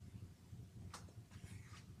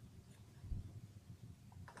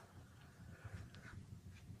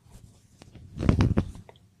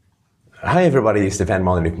Hi everybody, Stefan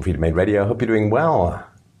Molyneux from Free Domain Radio. Hope you're doing well.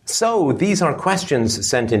 So these are questions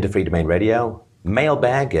sent into Free Domain Radio,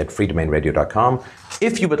 mailbag at freedomainradio.com.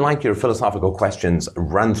 If you would like your philosophical questions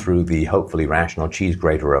run through the hopefully rational cheese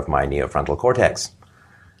grater of my neofrontal cortex.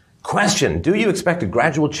 Question, do you expect a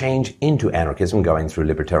gradual change into anarchism going through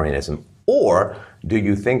libertarianism? Or do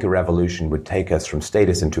you think a revolution would take us from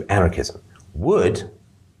status into anarchism? Would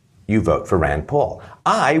you vote for Rand Paul?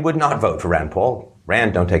 I would not vote for Rand Paul.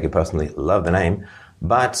 Rand, don't take it personally, love the name,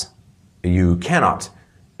 but you cannot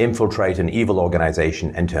infiltrate an evil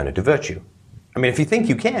organization and turn it to virtue. I mean, if you think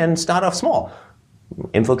you can, start off small.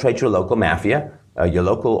 Infiltrate your local mafia, your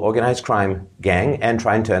local organized crime gang, and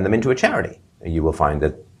try and turn them into a charity. You will find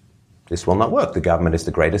that this will not work. The government is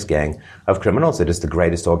the greatest gang of criminals. It is the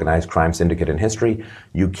greatest organized crime syndicate in history.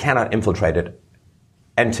 You cannot infiltrate it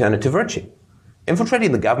and turn it to virtue.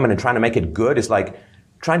 Infiltrating the government and trying to make it good is like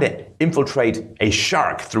trying to infiltrate a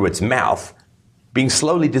shark through its mouth, being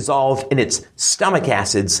slowly dissolved in its stomach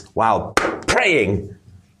acids while praying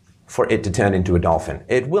for it to turn into a dolphin.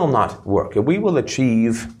 It will not work. We will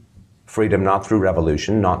achieve freedom not through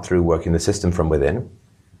revolution, not through working the system from within,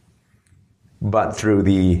 but through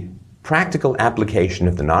the practical application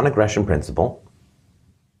of the non-aggression principle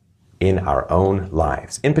in our own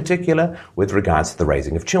lives, in particular with regards to the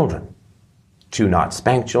raising of children. To not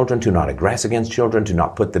spank children, to not aggress against children, to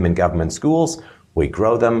not put them in government schools. We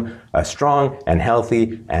grow them strong and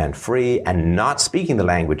healthy and free and not speaking the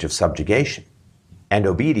language of subjugation and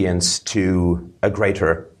obedience to a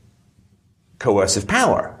greater coercive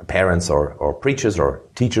power. Parents or preachers or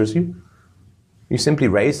teachers, you simply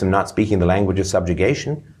raise them not speaking the language of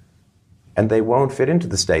subjugation, and they won't fit into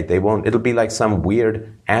the state. It'll be like some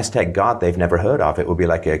weird Aztec god they've never heard of. It will be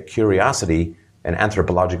like a curiosity, an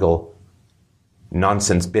anthropological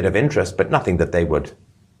nonsense bit of interest, but nothing that they would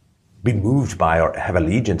be moved by or have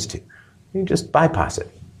allegiance to. You just bypass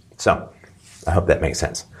it. So, I hope that makes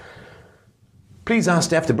sense. Please ask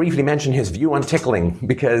Steph to briefly mention his view on tickling,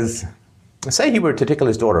 because say he were to tickle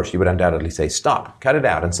his daughter, she would undoubtedly say, stop, cut it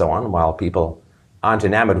out, and so on, while people aren't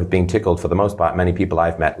enamored with being tickled for the most part. Many people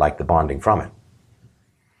I've met like the bonding from it.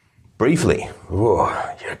 Briefly,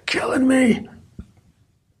 you're killing me.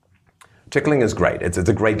 Tickling is great. It's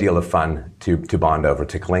a great deal of fun to bond over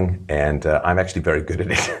tickling, and I'm actually very good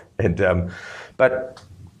at it. But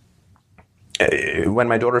when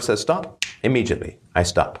my daughter says stop, immediately I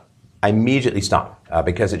stop. I immediately stop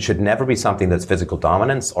because it should never be something that's physical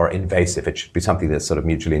dominance or invasive. It should be something that's sort of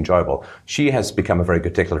mutually enjoyable. She has become a very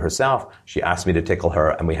good tickler herself. She asks me to tickle her,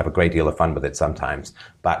 and we have a great deal of fun with it sometimes.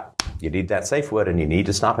 But you need that safe word, and you need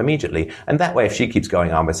to stop immediately. And that way, if she keeps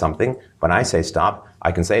going on with something, when I say stop,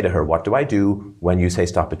 I can say to her, what do I do when you say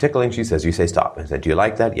stop at tickling? She says, you say stop. I said, do you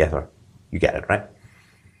like that? Yes, or you get it, right?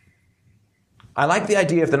 I like the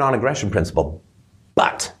idea of the non-aggression principle,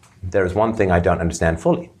 but there is one thing I don't understand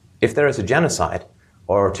fully. If there is a genocide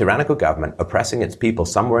or a tyrannical government oppressing its people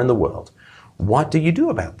somewhere in the world, what do you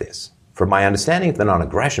do about this? From my understanding of the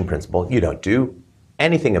non-aggression principle, you don't do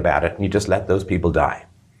anything about it, and you just let those people die.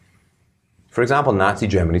 For example, Nazi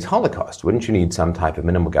Germany's Holocaust. Wouldn't you need some type of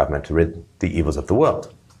minimal government to rid the evils of the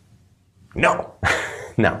world? No.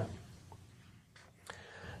 No.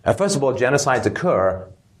 First of all, genocides occur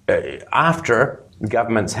after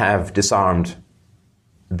governments have disarmed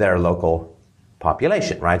their local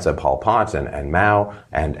population, right? So Pol Pot and Mao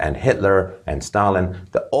and Hitler and Stalin,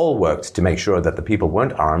 they all worked to make sure that the people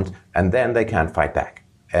weren't armed, and then they can't fight back.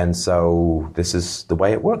 And so this is the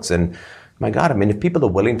way it works. And my God, I mean, if people are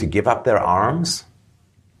willing to give up their arms,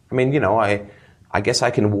 I mean, I guess I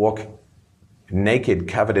can walk naked,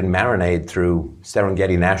 covered in marinade through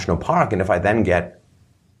Serengeti National Park, and if I then get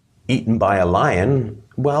eaten by a lion,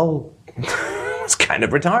 well, it's kind of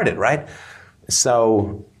retarded, right?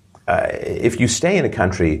 So if you stay in a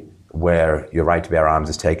country where your right to bear arms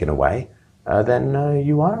is taken away, then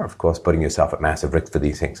you are, of course, putting yourself at massive risk for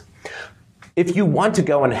these things. If you want to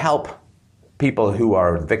go and help people who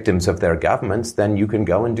are victims of their governments, then you can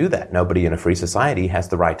go and do that. Nobody in a free society has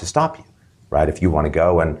the right to stop you, right? If you want to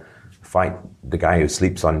go and fight the guy who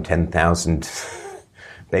sleeps on 10,000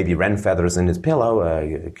 baby wren feathers in his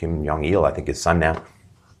pillow, Kim Jong-il, I think his son now,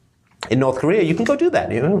 in North Korea, you can go do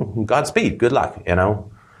that. Godspeed, good luck,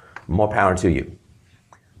 more power to you.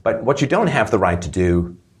 But what you don't have the right to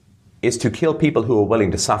do is to kill people who are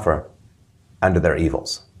willing to suffer under their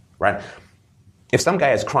evils, right? If some guy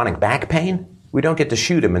has chronic back pain, we don't get to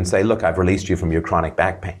shoot him and say, look, I've released you from your chronic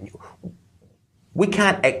back pain. We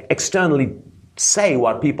can't externally say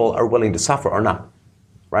what people are willing to suffer or not,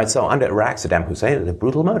 right? So under Iraq, Saddam Hussein is a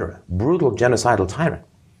brutal murderer, brutal genocidal tyrant.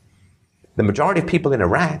 The majority of people in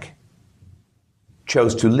Iraq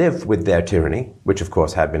chose to live with their tyranny, which of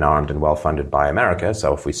course had been armed and well funded by America.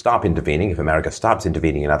 So if we stop intervening, if America stops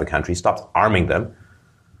intervening in other countries, stops arming them,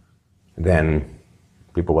 then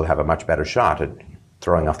people will have a much better shot at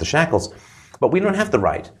throwing off the shackles. But we don't have the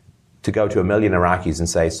right to go to 1 million Iraqis and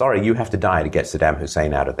say, sorry, you have to die to get Saddam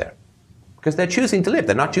Hussein out of there. Because they're choosing to live.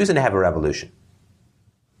 They're not choosing to have a revolution.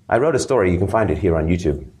 I wrote a story, you can find it here on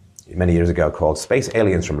YouTube, many years ago, called Space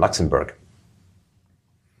Aliens from Luxembourg.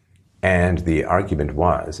 And the argument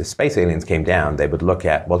was, if space aliens came down, they would look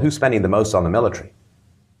at, well, who's spending the most on the military?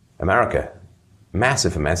 America.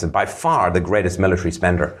 Massive amounts, and by far the greatest military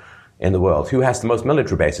spender in the world. Who has the most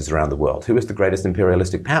military bases around the world? Who is the greatest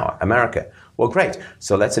imperialistic power? America. Well, great.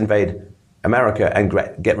 So let's invade America and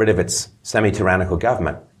get rid of its semi-tyrannical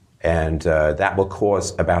government. And that will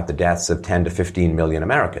cause about the deaths of 10 to 15 million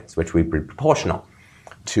Americans, which would be proportional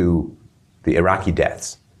to the Iraqi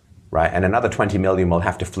deaths. Right? And another 20 million will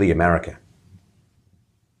have to flee America.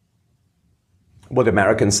 Would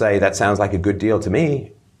Americans say, that sounds like a good deal to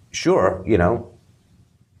me? Sure,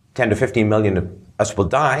 10 to 15 million of us will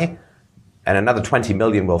die, and another 20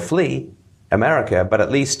 million will flee America, but at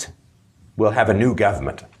least we'll have a new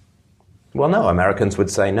government. Well, no, Americans would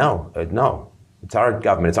say, no, it's our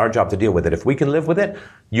government, it's our job to deal with it. If we can live with it,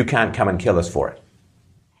 you can't come and kill us for it.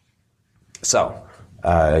 So,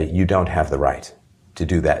 you don't have the right to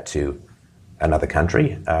do that to another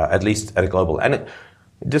country, at least at a global. And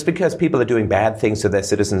just because people are doing bad things to their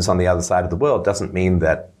citizens on the other side of the world doesn't mean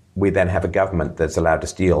that we then have a government that's allowed to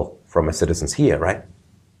steal from our citizens here, right?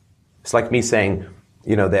 It's like me saying,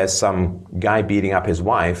 there's some guy beating up his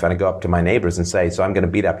wife, and I go up to my neighbors and say, so I'm going to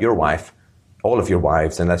beat up your wife, all of your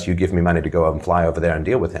wives, unless you give me money to go and fly over there and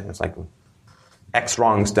deal with him. It's like, X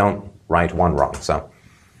wrongs don't right one wrong, so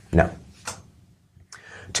no.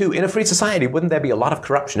 2, in a free society, wouldn't there be a lot of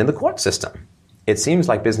corruption in the court system? It seems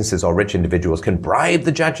like businesses or rich individuals can bribe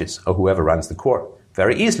the judges or whoever runs the court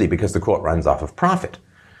very easily because the court runs off of profit.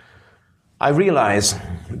 I realize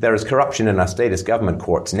there is corruption in our statist government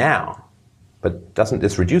courts now, but doesn't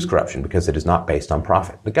this reduce corruption because it is not based on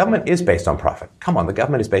profit? The government is based on profit. Come on, the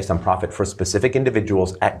government is based on profit for specific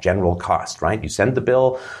individuals at general cost, right? You send the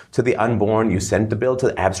bill to the unborn, you send the bill to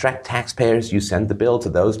the abstract taxpayers, you send the bill to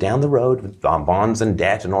those down the road with bonds and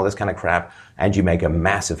debt and all this kind of crap, and you make a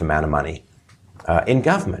massive amount of money in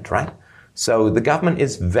government, right? So the government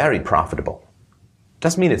is very profitable.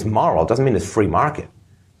 Doesn't mean it's moral, doesn't mean it's free market.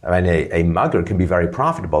 I mean, a mugger can be very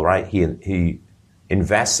profitable, right? He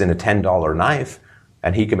invests in a $10 knife,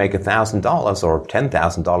 and he can make $1,000 or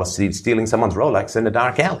 $10,000 stealing someone's Rolex in a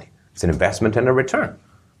dark alley. It's an investment and a return.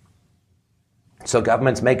 So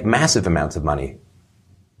governments make massive amounts of money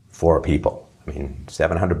for people. I mean,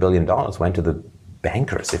 $700 billion went to the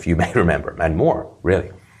bankers, if you may remember, and more,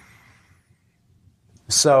 really.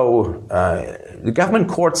 So the government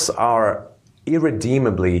courts are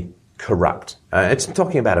irredeemably corrupt. It's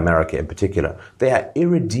talking about America in particular. They are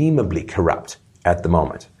irredeemably corrupt at the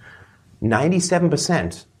moment.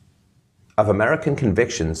 97% of American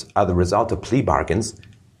convictions are the result of plea bargains,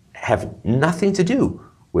 have nothing to do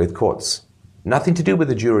with courts, nothing to do with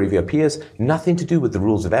the jury of your peers, nothing to do with the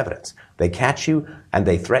rules of evidence. They catch you and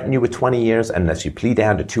they threaten you with 20 years unless you plea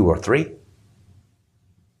down to 2 or 3.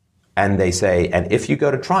 And they say, and if you go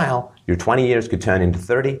to trial, your 20 years could turn into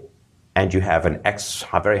 30, and you have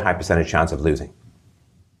a very high percentage chance of losing.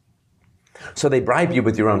 So they bribe you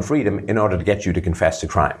with your own freedom in order to get you to confess to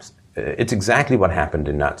crimes. It's exactly what happened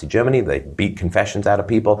in Nazi Germany. They beat confessions out of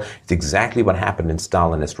people. It's exactly what happened in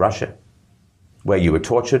Stalinist Russia, where you were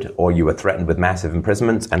tortured or you were threatened with massive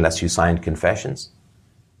imprisonments unless you signed confessions.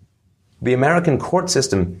 The American court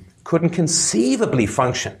system couldn't conceivably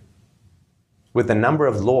function with the number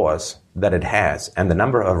of laws that it has and the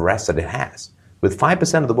number of arrests that it has. With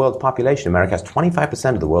 5% of the world's population, America has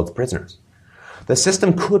 25% of the world's prisoners. The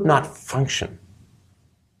system could not function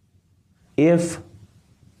if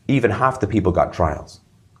even half the people got trials.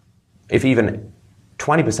 If even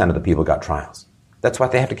 20% of the people got trials. That's why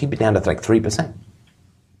they have to keep it down to like 3%.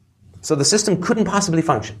 So the system couldn't possibly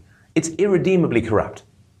function. It's irredeemably corrupt.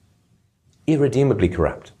 Irredeemably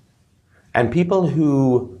corrupt. And people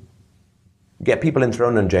who get people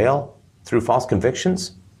thrown in jail through false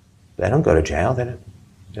convictions, they don't go to jail. They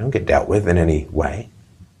don't get dealt with in any way.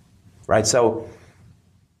 Right? So,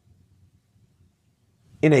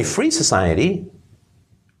 in a free society,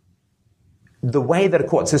 the way that a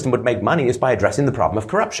court system would make money is by addressing the problem of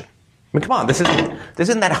corruption. I mean, come on, this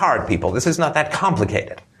isn't that hard, people. This is not that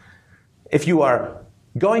complicated. If you are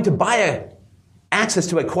going to buy access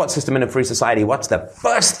to a court system in a free society, what's the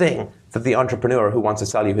first thing that the entrepreneur who wants to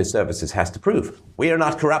sell you his services has to prove? We are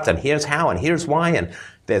not corrupt, and here's how, and here's why, and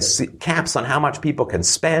There's caps on how much people can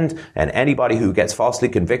spend, and anybody who gets falsely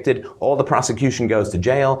convicted, all the prosecution goes to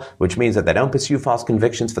jail, which means that they don't pursue false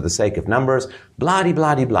convictions for the sake of numbers,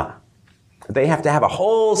 blah-de-blah-de-blah. They have to have a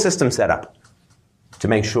whole system set up to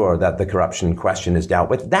make sure that the corruption question is dealt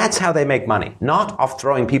with. That's how they make money, not off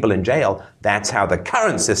throwing people in jail. That's how the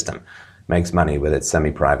current system makes money with its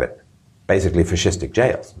semi-private, basically fascistic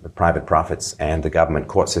jails, the private profits and the government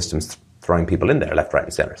court systems throwing people in there left, right,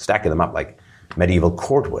 and center, stacking them up like medieval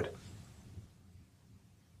cordwood.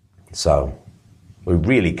 So we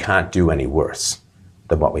really can't do any worse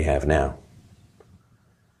than what we have now.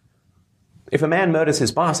 If a man murders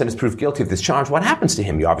his boss and is proved guilty of this charge, what happens to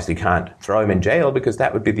him? You obviously can't throw him in jail because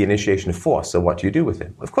that would be the initiation of force. So what do you do with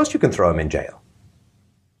him? Of course you can throw him in jail.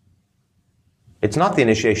 It's not the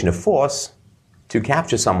initiation of force to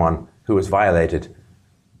capture someone who has violated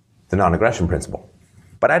the non-aggression principle.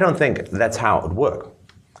 But I don't think that's how it would work.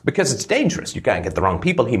 Because it's dangerous. You can't get the wrong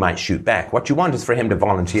people. He might shoot back. What you want is for him to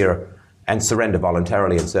volunteer and surrender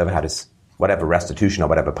voluntarily and serve out his whatever restitution or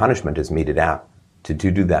whatever punishment is meted out to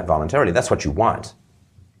do that voluntarily. That's what you want.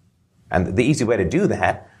 And the easy way to do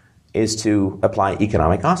that is to apply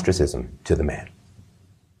economic ostracism to the man.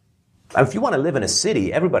 And if you want to live in a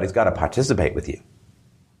city, everybody's got to participate with you.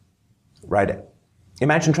 Right?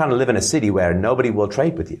 Imagine trying to live in a city where nobody will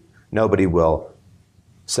trade with you. Nobody will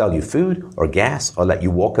sell you food or gas or let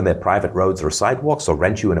you walk on their private roads or sidewalks or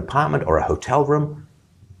rent you an apartment or a hotel room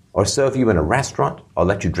or serve you in a restaurant or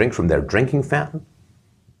let you drink from their drinking fountain.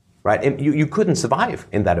 Right? And you couldn't survive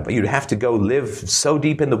in that. You'd have to go live so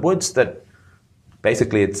deep in the woods that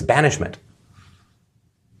basically it's banishment.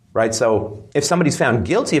 Right? So if somebody's found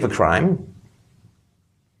guilty of a crime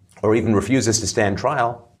or even refuses to stand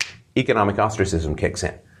trial, economic ostracism kicks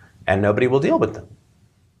in and nobody will deal with them.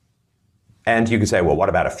 And you can say, well, what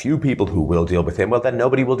about a few people who will deal with him? Well, then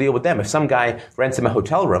nobody will deal with them. If some guy rents him a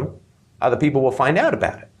hotel room, other people will find out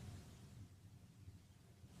about it.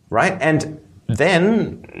 Right? And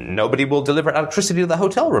then nobody will deliver electricity to the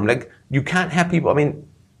hotel room. Like, you can't have people, I mean,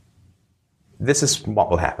 this is what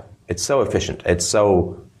will happen. It's so efficient. It's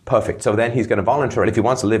so perfect. So then he's going to voluntarily, if he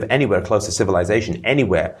wants to live anywhere close to civilization,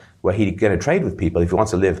 anywhere where he's going to trade with people, if he wants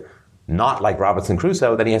to live not like Robinson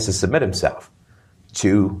Crusoe, then he has to submit himself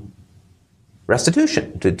to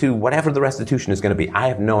restitution, to whatever the restitution is going to be. I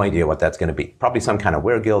have no idea what that's going to be. Probably some kind of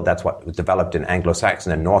weregild. That's what was developed in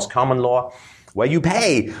Anglo-Saxon and Norse common law, where you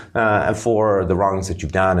pay for the wrongs that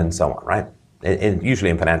you've done and so on, right? Usually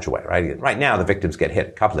in a financial way, right? Right now, the victims get hit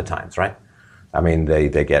a couple of times, right? I mean,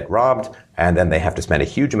 they get robbed, and then they have to spend a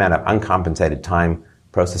huge amount of uncompensated time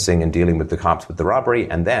processing and dealing with the cops with the robbery,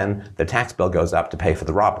 and then the tax bill goes up to pay for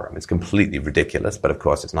the robber. I mean, it's completely ridiculous, but of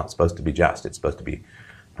course it's not supposed to be just. It's supposed to be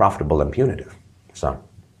profitable and punitive. So,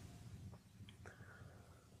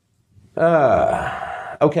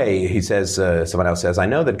 okay, he says, someone else says, I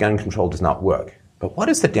know that gun control does not work, but what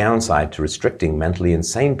is the downside to restricting mentally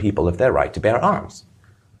insane people of their right to bear arms?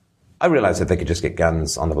 I realize that they could just get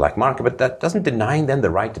guns on the black market, but that doesn't denying them the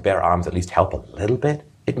right to bear arms at least help a little bit.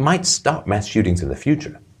 It might stop mass shootings in the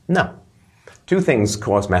future. No. Two things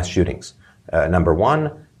cause mass shootings. Number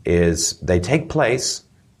one is they take place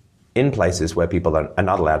in places where people are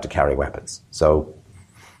not allowed to carry weapons. So,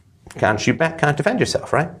 can't shoot back, can't defend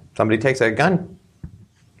yourself, right? Somebody takes a gun,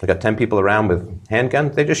 they got 10 people around with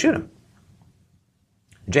handguns, they just shoot them.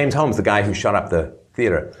 James Holmes, the guy who shot up the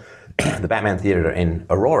theater, the Batman Theater in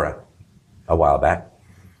Aurora a while back,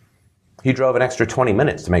 he drove an extra 20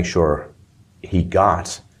 minutes to make sure he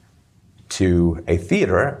got to a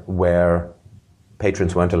theater where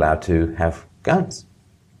patrons weren't allowed to have guns.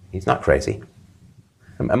 He's not crazy.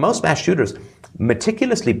 And most mass shooters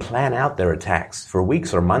meticulously plan out their attacks for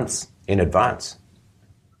weeks or months in advance.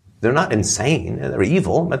 They're not insane. They're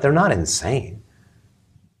evil, but they're not insane.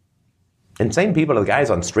 Insane people are the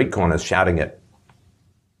guys on street corners shouting at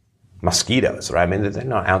mosquitoes, right? I mean, they're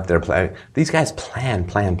not out there playing. These guys plan.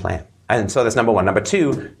 And so that's number one. Number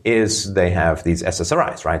two is they have these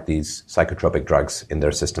SSRIs, right? These psychotropic drugs in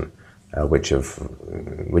their system, which have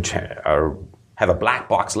a black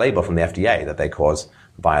box label from the FDA that they cause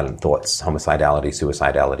violent thoughts, homicidality,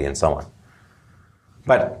 suicidality, and so on.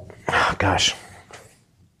 But, oh gosh.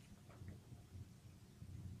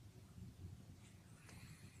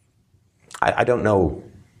 I don't know.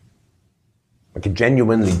 Like, I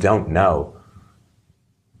genuinely don't know,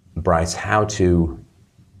 Bryce, how to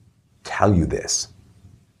tell you this.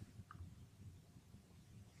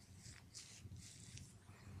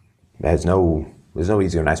 There's no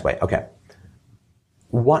easy or nice way. Okay.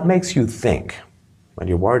 What makes you think, when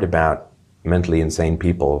you're worried about mentally insane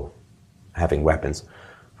people having weapons,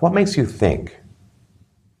 what makes you think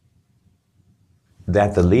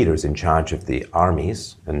that the leaders in charge of the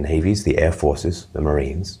armies and navies, the air forces, the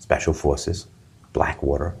Marines, special forces,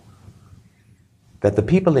 Blackwater, that the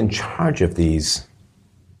people in charge of these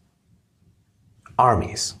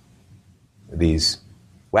armies, these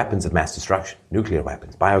weapons of mass destruction, nuclear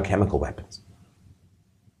weapons, biochemical weapons,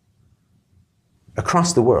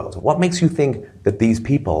 across the world, what makes you think that these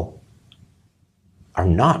people are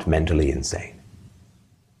not mentally insane?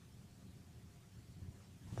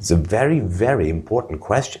 It's a very, very important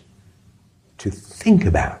question to think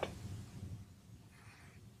about.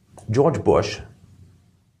 George Bush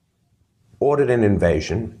ordered an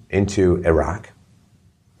invasion into Iraq.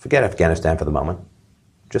 Forget Afghanistan for the moment.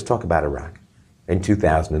 Just talk about Iraq in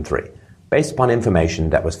 2003, based upon information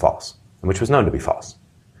that was false, and which was known to be false.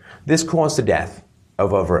 This caused the death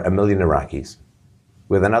of over 1 million Iraqis,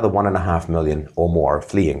 with another 1.5 million or more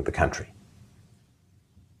fleeing the country.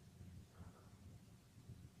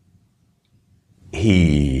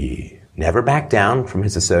 He never backed down from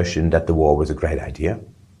his assertion that the war was a great idea.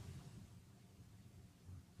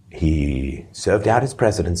 He served out his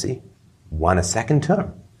presidency, won a second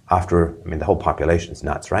term after, the whole population's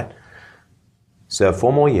nuts, right? Served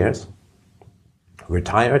 4 more years,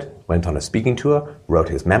 retired, went on a speaking tour, wrote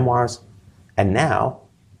his memoirs, and now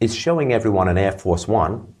is showing everyone in Air Force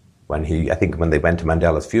One, when they went to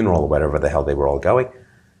Mandela's funeral or wherever the hell they were all going,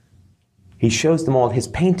 he shows them all his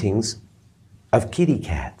paintings of kitty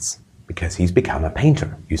cats, because he's become a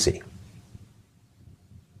painter, you see.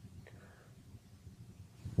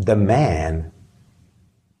 The man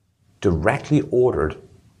directly ordered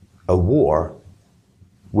a war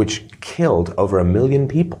which killed over 1 million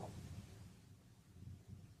people.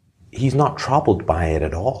 He's not troubled by it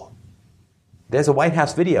at all. There's a White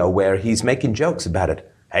House video where he's making jokes about it.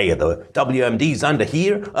 Hey, are the WMDs under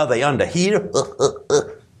here? Are they under here?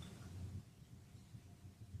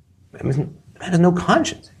 Man has no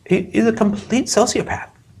conscience. He's a complete sociopath.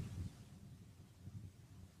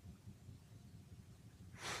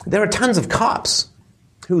 There are tons of cops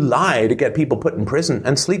who lie to get people put in prison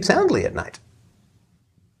and sleep soundly at night.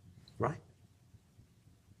 Right?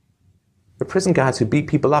 The prison guards who beat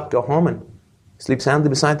people up go home and sleep soundly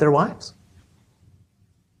beside their wives.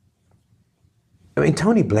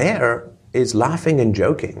 Tony Blair is laughing and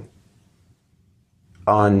joking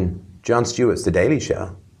on Jon Stewart's The Daily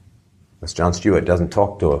Show. As Jon Stewart doesn't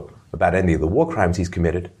talk about any of the war crimes he's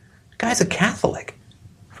committed. The guy's a Catholic,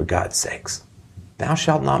 for God's sakes. Thou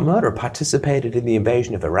shalt not murder participated in the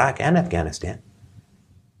invasion of Iraq and Afghanistan.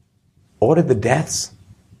 Ordered the deaths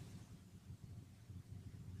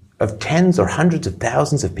of tens or hundreds of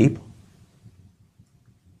thousands of people.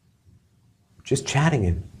 Just chatting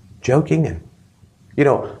and joking and,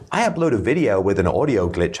 I upload a video with an audio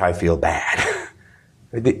glitch, I feel bad.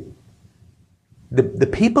 The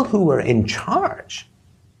people who are in charge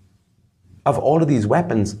of all of these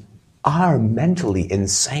weapons are mentally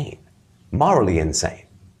insane, morally insane.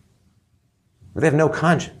 They have no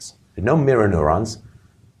conscience, no mirror neurons,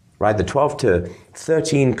 right? The 12 to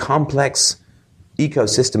 13 complex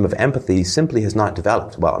ecosystem of empathy simply has not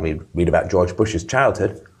developed. Well, read about George Bush's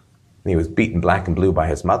childhood. He was beaten black and blue by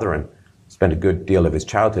his mother and spent a good deal of his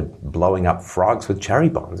childhood blowing up frogs with cherry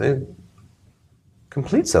bombs. A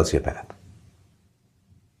complete sociopath.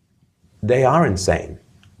 They are insane.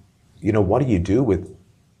 What do you do with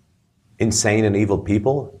insane and evil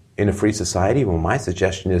people in a free society? Well, my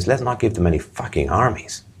suggestion is let's not give them any fucking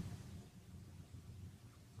armies.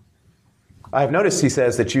 I've noticed, he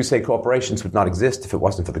says, that you say corporations would not exist if it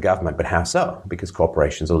wasn't for the government. But how so? Because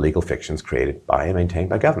corporations are legal fictions created by and maintained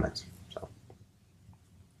by governments.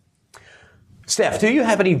 Steph, do you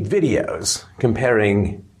have any videos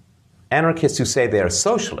comparing anarchists who say they are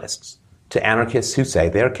socialists to anarchists who say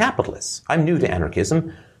they are capitalists? I'm new to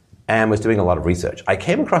anarchism and was doing a lot of research. I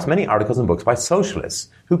came across many articles and books by socialists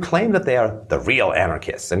who claim that they are the real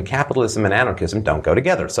anarchists, and capitalism and anarchism don't go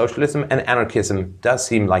together. Socialism and anarchism does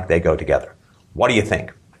seem like they go together. What do you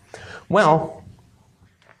think? Well,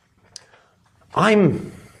 I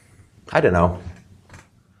don't know.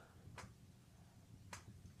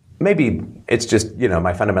 Maybe it's just,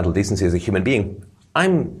 my fundamental decency as a human being.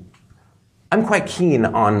 I'm quite keen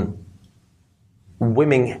on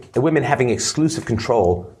women having exclusive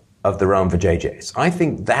control of their own vajayjays. I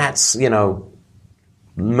think that's,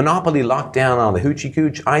 monopoly lockdown on the hoochie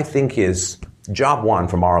cooch, I think is job one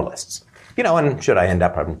for moralists. And should I end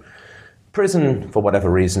up in prison for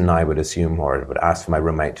whatever reason, I would assume or would ask for my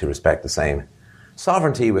roommate to respect the same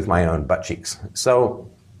sovereignty with my own butt cheeks. So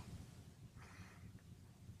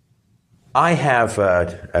I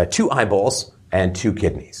have 2 eyeballs and 2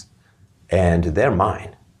 kidneys, and they're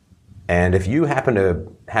mine. And if you happen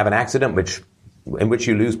to have an accident, which in which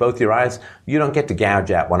you lose both your eyes, you don't get to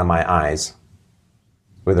gouge out one of my eyes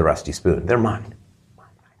with a rusty spoon. They're mine.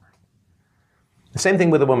 The same thing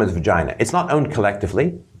with a woman's vagina. It's not owned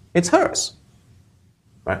collectively, it's hers.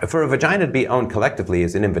 Right? For a vagina to be owned collectively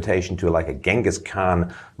is an invitation to like a Genghis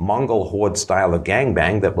Khan Mongol horde style of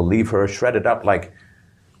gangbang that will leave her shredded up like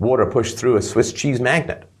water pushed through a Swiss cheese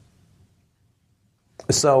magnet.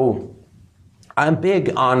 So I'm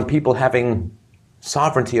big on people having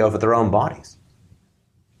sovereignty over their own bodies,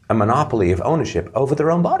 a monopoly of ownership over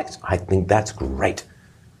their own bodies. I think that's great.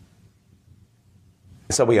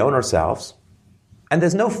 So we own ourselves, and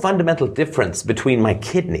there's no fundamental difference between my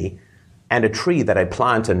kidney and a tree that I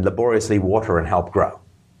plant and laboriously water and help grow,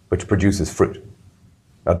 which produces fruit.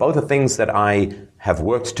 Both are things that I have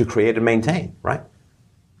worked to create and maintain, right?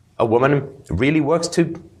 A woman really works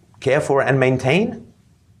to care for and maintain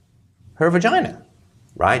her vagina,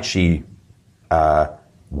 right? She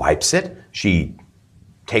wipes it. She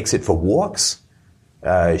takes it for walks.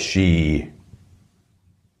 She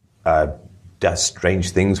does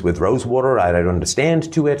strange things with rose water I don't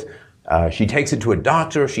understand to it. She takes it to a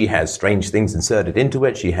doctor. She has strange things inserted into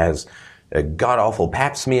it. She has god-awful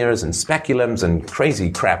pap smears and speculums and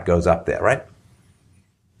crazy crap goes up there, right?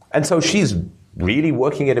 And so she's really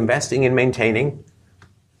working at investing in maintaining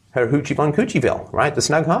her Hoochie von Coochieville, right? The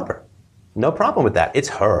Snug Harbor. No problem with that. It's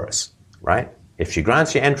hers, right? If she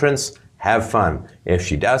grants you entrance, have fun. If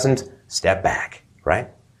she doesn't, step back, right?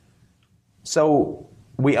 So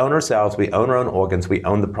we own ourselves, we own our own organs, we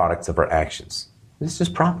own the products of our actions. This is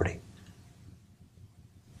just property.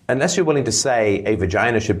 Unless you're willing to say a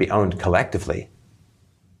vagina should be owned collectively,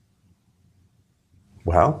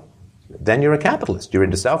 well, then you're a capitalist. You're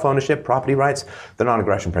into self-ownership, property rights, the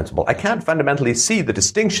non-aggression principle. I can't fundamentally see the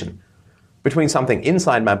distinction between something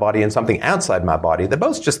inside my body and something outside my body. They're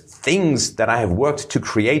both just things that I have worked to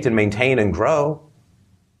create and maintain and grow.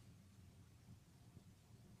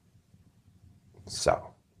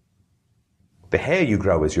 So, the hair you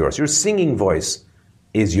grow is yours. Your singing voice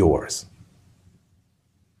is yours.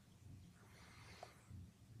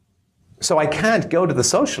 So I can't go to the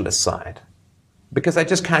socialist side because I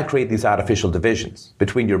just can't create these artificial divisions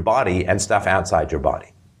between your body and stuff outside your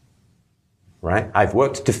body. Right? I've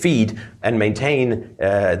worked to feed and maintain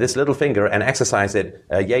this little finger and exercise it,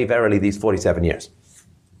 yea, verily, these 47 years.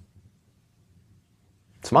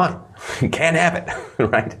 It's mine. You can't have it,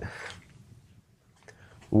 right?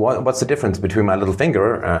 What's the difference between my little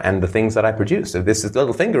finger and the things that I produce? If this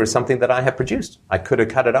little finger is something that I have produced, I could have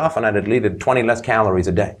cut it off and I'd have deleted 20 less calories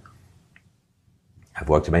a day. I've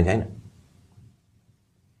worked to maintain it.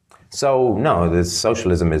 So, no, this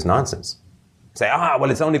socialism is nonsense. Say, well,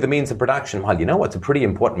 it's only the means of production. Well, you know what's a pretty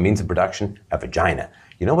important means of production? A vagina.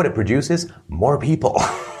 You know what it produces? More people.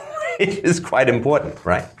 It is quite important,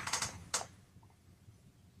 right?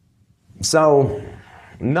 So,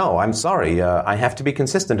 no, I'm sorry. I have to be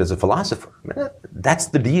consistent as a philosopher. That's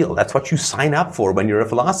the deal. That's what you sign up for when you're a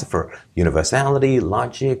philosopher. Universality,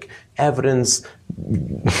 logic, evidence,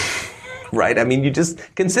 right? I mean,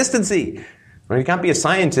 consistency. You can't be a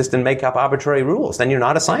scientist and make up arbitrary rules. Then you're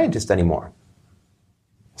not a scientist anymore.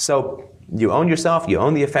 So you own yourself, you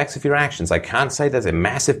own the effects of your actions. I can't say there's a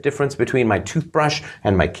massive difference between my toothbrush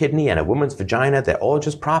and my kidney and a woman's vagina. They're all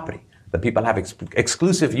just property that people have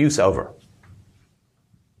exclusive use over.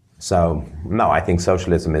 So, no, I think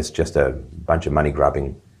socialism is just a bunch of money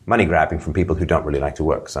grabbing from people who don't really like to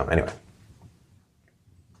work. So, anyway.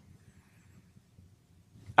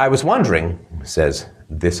 I was wondering, says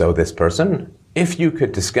this person, if you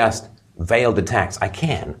could discuss veiled attacks. I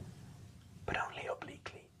can, but only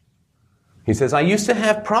obliquely. He says, I used to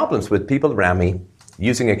have problems with people around me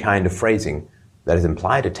using a kind of phrasing that has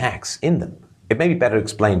implied attacks in them. It may be better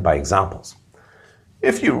explained by examples.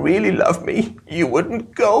 If you really love me, you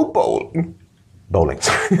wouldn't go bowling. Bowling.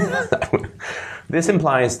 This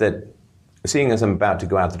implies that, seeing as I'm about to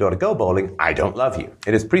go out the door to go bowling, I don't love you.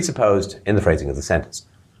 It is presupposed in the phrasing of the sentence.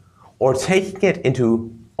 Or taking it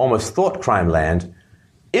into almost thought crime land,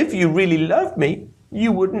 if you really loved me,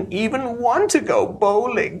 you wouldn't even want to go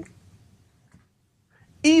bowling.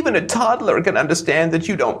 Even a toddler can understand that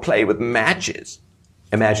you don't play with matches.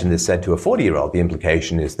 Imagine this said to a 40-year-old. The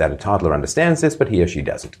implication is that a toddler understands this, but he or she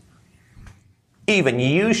doesn't. Even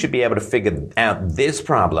you should be able to figure out this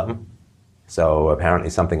problem. So apparently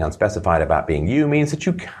something unspecified about being you means that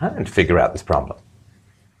you can't figure out this problem.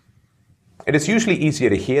 It is usually easier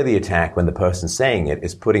to hear the attack when the person saying it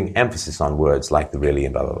is putting emphasis on words like the really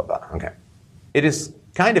and blah, blah, blah, blah. Okay. It is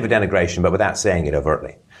kind of a denigration, but without saying it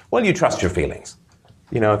overtly. Well, you trust your feelings.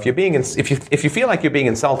 You know, if you feel like you're being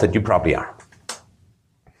insulted, you probably are.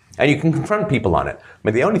 And you can confront people on it. I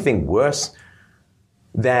mean, the only thing worse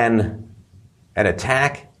then an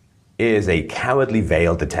attack is a cowardly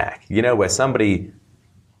veiled attack. You know, where somebody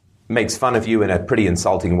makes fun of you in a pretty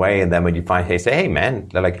insulting way, and then when you finally say, hey, man,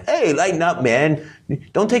 they're like, hey, lighten up, man.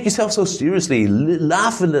 Don't take yourself so seriously.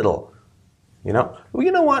 Laugh a little. You know? Well,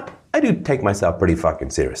 you know what? I do take myself pretty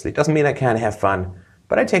fucking seriously. Doesn't mean I can't have fun,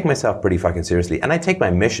 but I take myself pretty fucking seriously, and I take my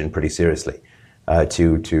mission pretty seriously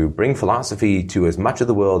to bring philosophy to as much of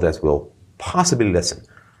the world as will possibly listen,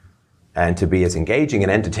 and to be as engaging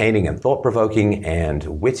and entertaining and thought-provoking and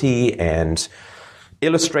witty and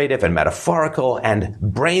illustrative and metaphorical and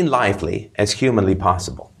brain-lively as humanly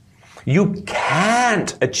possible. You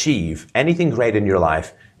can't achieve anything great in your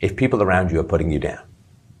life if people around you are putting you down.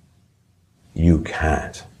 You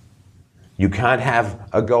can't. You can't have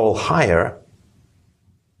a goal higher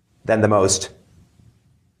than the most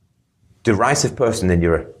derisive person in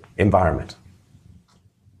your environment.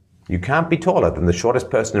 You can't be taller than the shortest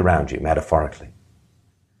person around you, metaphorically.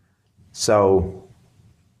 So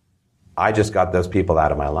I just got those people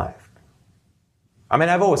out of my life. I mean,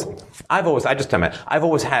 I've always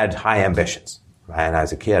had high ambitions. And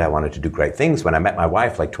as a kid, I wanted to do great things. When I met my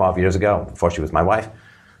wife like 12 years ago, before she was my wife,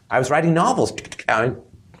 I was writing novels. I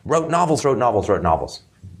wrote novels.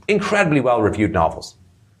 Incredibly well-reviewed novels.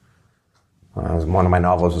 One of my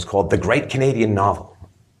novels was called The Great Canadian Novel.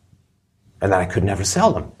 And then I could never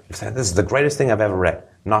sell them. I said, this is the greatest thing I've ever read.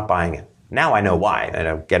 Not buying it. Now I know why, and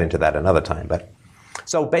I'll get into that another time.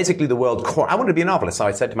 So basically I wanted to be a novelist. So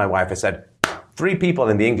I said to my wife, 3 people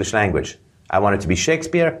in the English language. I wanted to be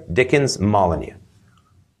Shakespeare, Dickens, Molyneux.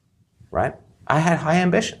 Right? I had high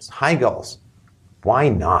ambitions, high goals. Why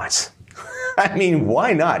not? I mean,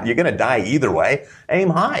 why not? You're going to die either way. Aim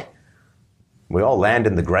high. We all land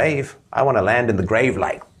in the grave. I want to land in the grave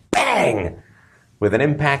like bang! With an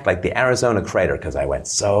impact like the Arizona crater, because I went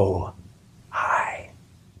so high.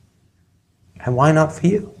 And why not for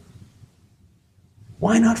you?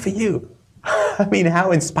 Why not for you? I mean,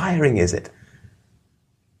 how inspiring is it?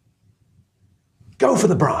 Go for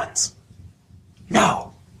the bronze.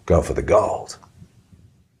 No, go for the gold.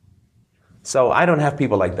 So I don't have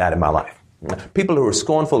people like that in my life. People who are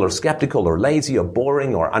scornful or skeptical or lazy or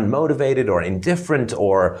boring or unmotivated or indifferent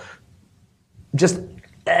or just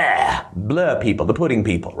blur people, the pudding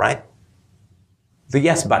people, right? The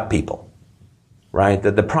yes but people, right?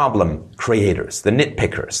 The problem creators, the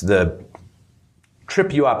nitpickers, the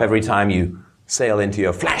trip you up every time you sail into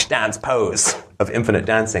your flash dance pose of infinite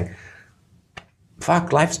dancing.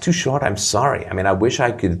 Fuck, life's too short, I'm sorry. I mean, I wish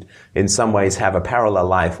I could, in some ways, have a parallel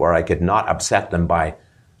life where I could not upset them by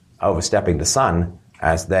overstepping the sun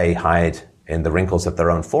as they hide in the wrinkles of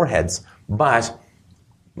their own foreheads, but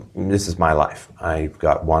this is my life. I've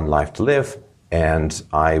got one life to live, and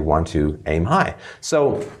I want to aim high.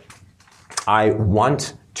 So I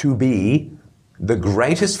want to be the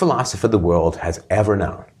greatest philosopher the world has ever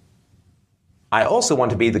known. I also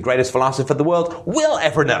want to be the greatest philosopher the world will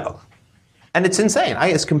ever know. And it's insane.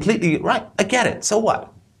 It's completely right. I get it. So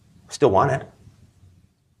what? Still want it.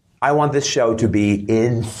 I want this show to be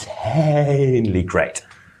insanely great.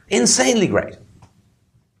 Insanely great.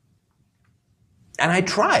 And I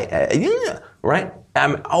try. Right?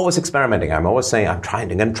 I'm always experimenting. I'm always saying, I'm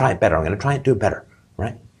going to try it better. I'm going to try and do it better.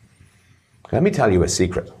 Right? Let me tell you a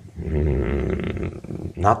secret.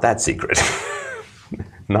 Not that secret.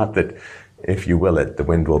 Not that if you will it, the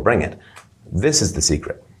wind will bring it. This is the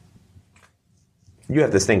secret. You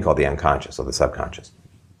have this thing called the unconscious or the subconscious.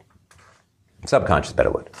 Subconscious,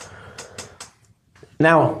 better word.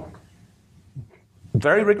 Now,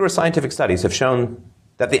 very rigorous scientific studies have shown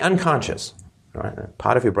that the unconscious, right,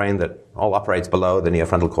 part of your brain that all operates below the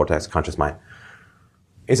neofrontal cortex, conscious mind,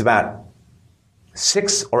 is about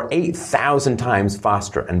 6,000 or 8,000 times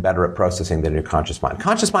faster and better at processing than your conscious mind.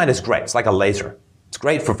 Conscious mind is great. It's like a laser. It's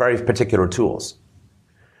great for very particular tools.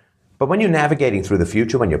 But when you're navigating through the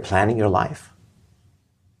future, when you're planning your life,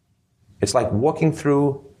 it's like walking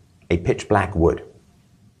through a pitch black wood,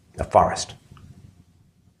 a forest.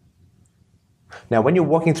 Now, when you're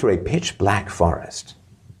walking through a pitch black forest,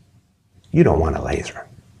 you don't want a laser.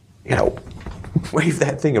 Wave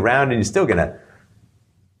that thing around and you're still going to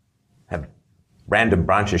have random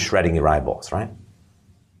branches shredding your eyeballs, right?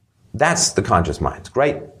 That's the conscious mind. It's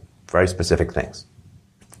great, very specific things.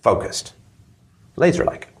 Focused,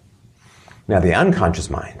 laser-like. Now, the unconscious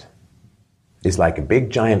mind is like a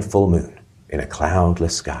big giant full moon in a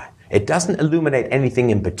cloudless sky. It doesn't illuminate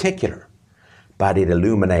anything in particular, but it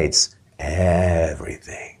illuminates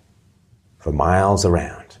everything for miles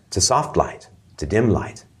around. It's a soft light, it's a dim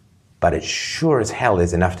light, but it sure as hell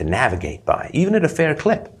is enough to navigate by, even at a fair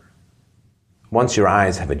clip, once your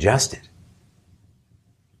eyes have adjusted.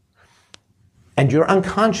 And your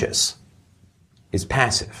unconscious is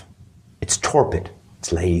passive. It's torpid.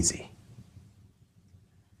 It's lazy.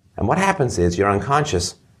 And what happens is your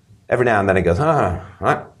unconscious, every now and then it goes,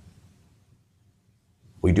 what?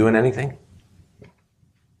 We doing anything?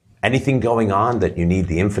 Anything going on that you need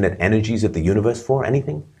the infinite energies of the universe for?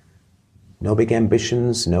 Anything? No big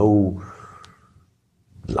ambitions, no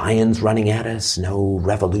lions running at us, no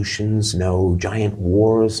revolutions, no giant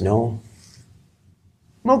wars, no?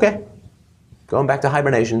 Okay. Going back to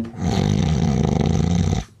hibernation.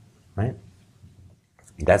 Right?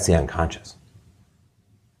 That's the unconscious.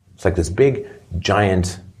 It's like this big,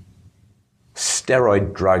 giant,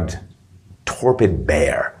 steroid-drugged, torpid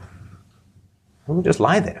bear. And we just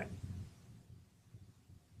lie there.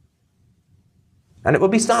 And it will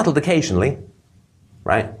be startled occasionally,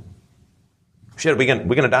 right? Shit, we're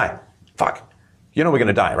gonna die. Fuck. You know we're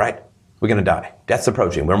gonna die, right? We're gonna die. Death's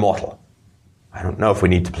approaching. We're mortal. I don't know if we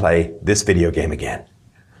need to play this video game again.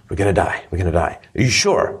 We're gonna die. We're gonna die. Are you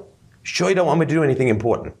sure? Sure you don't want me to do anything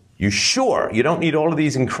important? You sure you don't need all of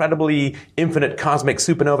these incredibly infinite cosmic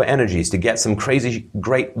supernova energies to get some crazy,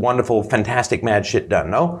 great, wonderful, fantastic, mad shit done?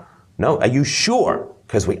 No? No? Are you sure?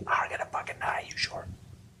 Because we are gonna fucking die. You sure?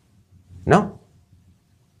 No?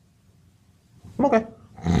 Okay.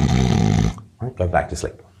 Go back to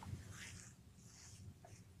sleep.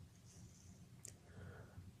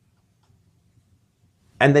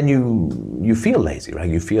 And then you feel lazy, right?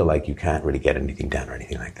 You feel like you can't really get anything done or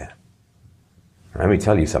anything like that. Let me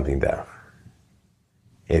tell you something though.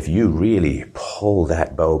 If you really pull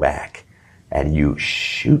that bow back and you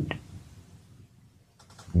shoot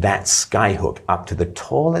that skyhook up to the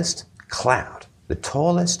tallest cloud, the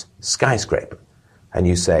tallest skyscraper, and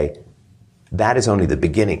you say, that is only the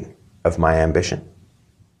beginning of my ambition.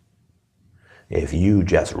 If you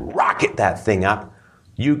just rocket that thing up,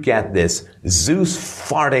 you get this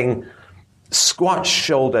Zeus-farting,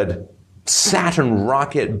 squat-shouldered Saturn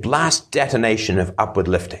rocket blast detonation of upward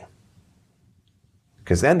lifting.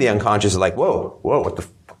 Because then the unconscious is like, whoa, what the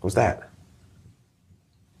fuck was that?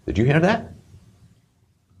 Did you hear that?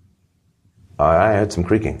 I heard some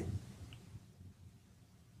creaking.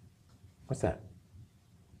 What's that?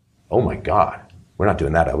 Oh my God. We're not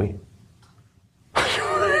doing that, are we?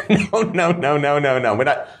 No. We're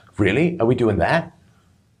not. Really? Are we doing that?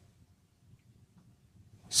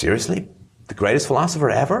 Seriously? The greatest philosopher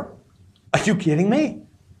ever? Are you kidding me?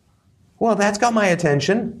 Well, that's got my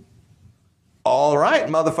attention. All right,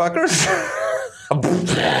 motherfuckers.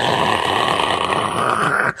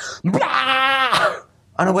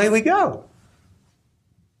 And away we go.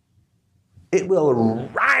 It will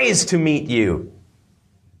rise to meet you.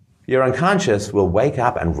 Your unconscious will wake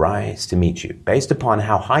up and rise to meet you based upon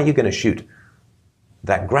how high you're going to shoot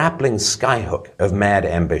that grappling skyhook of mad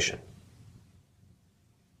ambition.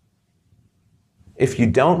 If you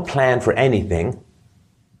don't plan for anything,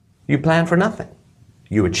 you plan for nothing.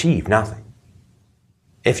 You achieve nothing.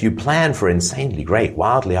 If you plan for insanely great,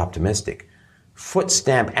 wildly optimistic,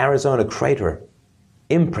 foot-stamp Arizona crater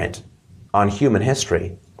imprint on human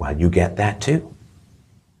history, well, you get that too.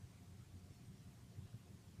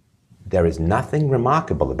 There is nothing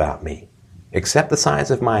remarkable about me, except the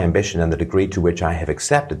size of my ambition and the degree to which I have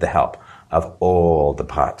accepted the help of all the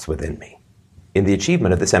parts within me in the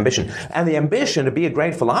achievement of this ambition. And the ambition to be a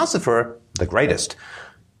great philosopher, the greatest,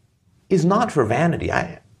 is not for vanity.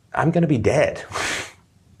 I'm going to be dead.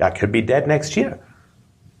 I could be dead next year.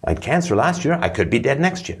 I had cancer last year. I could be dead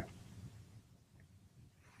next year.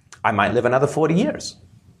 I might live another 40 years.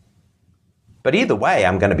 But either way,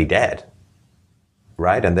 I'm going to be dead.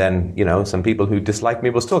 Right? And then, some people who dislike me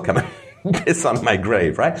will still come and piss on my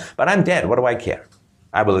grave, right? But I'm dead. What do I care?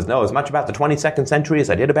 I will know as much about the 22nd century as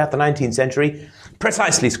I did about the 19th century.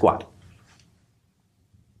 Precisely squat.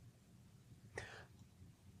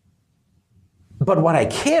 But what I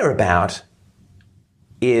care about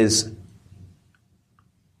is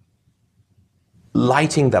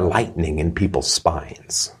lighting the lightning in people's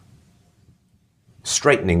spines,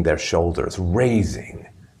 straightening their shoulders, raising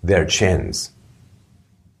their chins,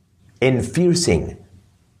 infusing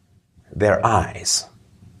their eyes,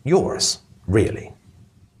 yours, really,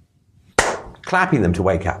 clapping them to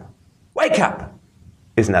wake up. Wake up!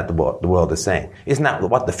 Isn't that what the world is saying? Isn't that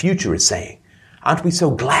what the future is saying? Aren't we so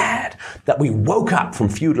glad that we woke up from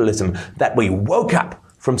feudalism, that we woke up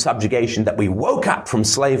from subjugation, that we woke up from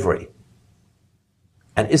slavery?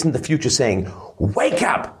 And isn't the future saying, wake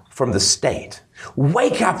up from the state,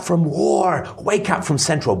 wake up from war, wake up from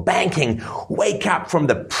central banking, wake up from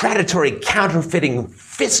the predatory, counterfeiting,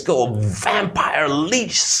 fiscal, vampire,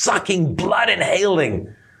 leech-sucking,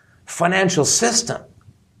 blood-inhaling financial system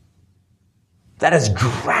that is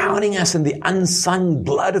drowning us in the unsung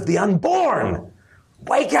blood of the unborn.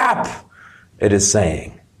 Wake up, it is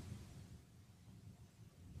saying.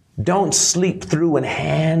 Don't sleep through and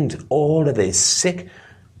hand all of this sick,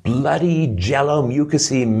 bloody, jello,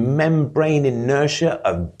 mucousy, membrane inertia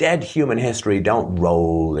of dead human history. Don't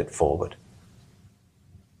roll it forward.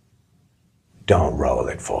 Don't roll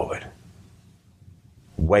it forward.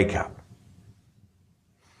 Wake up.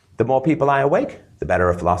 The more people I awake, the better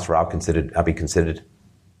a philosopher I'll be considered.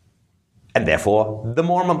 And therefore, the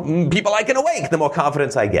more people I can awake, the more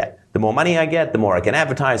confidence I get. The more money I get, the more I can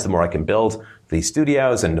advertise, the more I can build these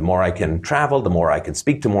studios, and the more I can travel, the more I can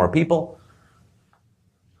speak to more people.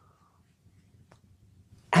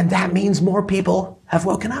 And that means more people have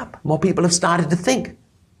woken up. More people have started to think.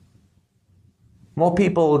 More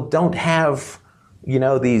people don't have,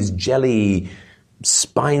 these jelly,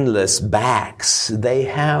 spineless backs. They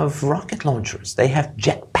have rocket launchers. They have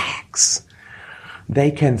jetpacks.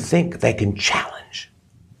 They can think. They can challenge.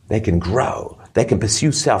 They can grow. They can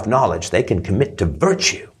pursue self-knowledge. They can commit to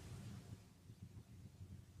virtue.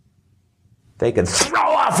 They can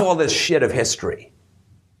throw off all this shit of history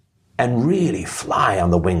and really fly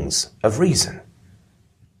on the wings of reason.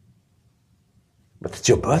 But it's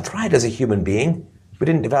your birthright as a human being. We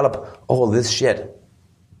didn't develop all this shit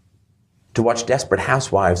to watch desperate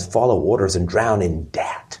housewives follow orders and drown in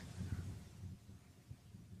debt.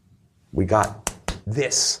 We got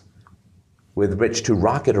this with which to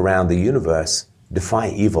rocket around the universe, defy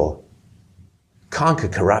evil, conquer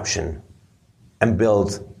corruption, and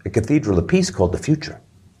build a cathedral of peace called the future.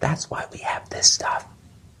 That's why we have this stuff.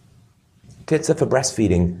 Tits are for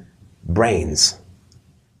breastfeeding, brains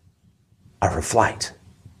are for flight.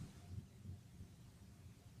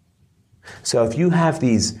 So if you have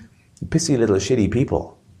these pissy little shitty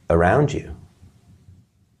people around you,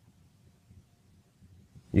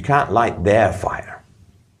 you can't light their fire.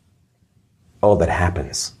 All that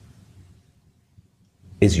happens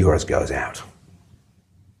is yours goes out.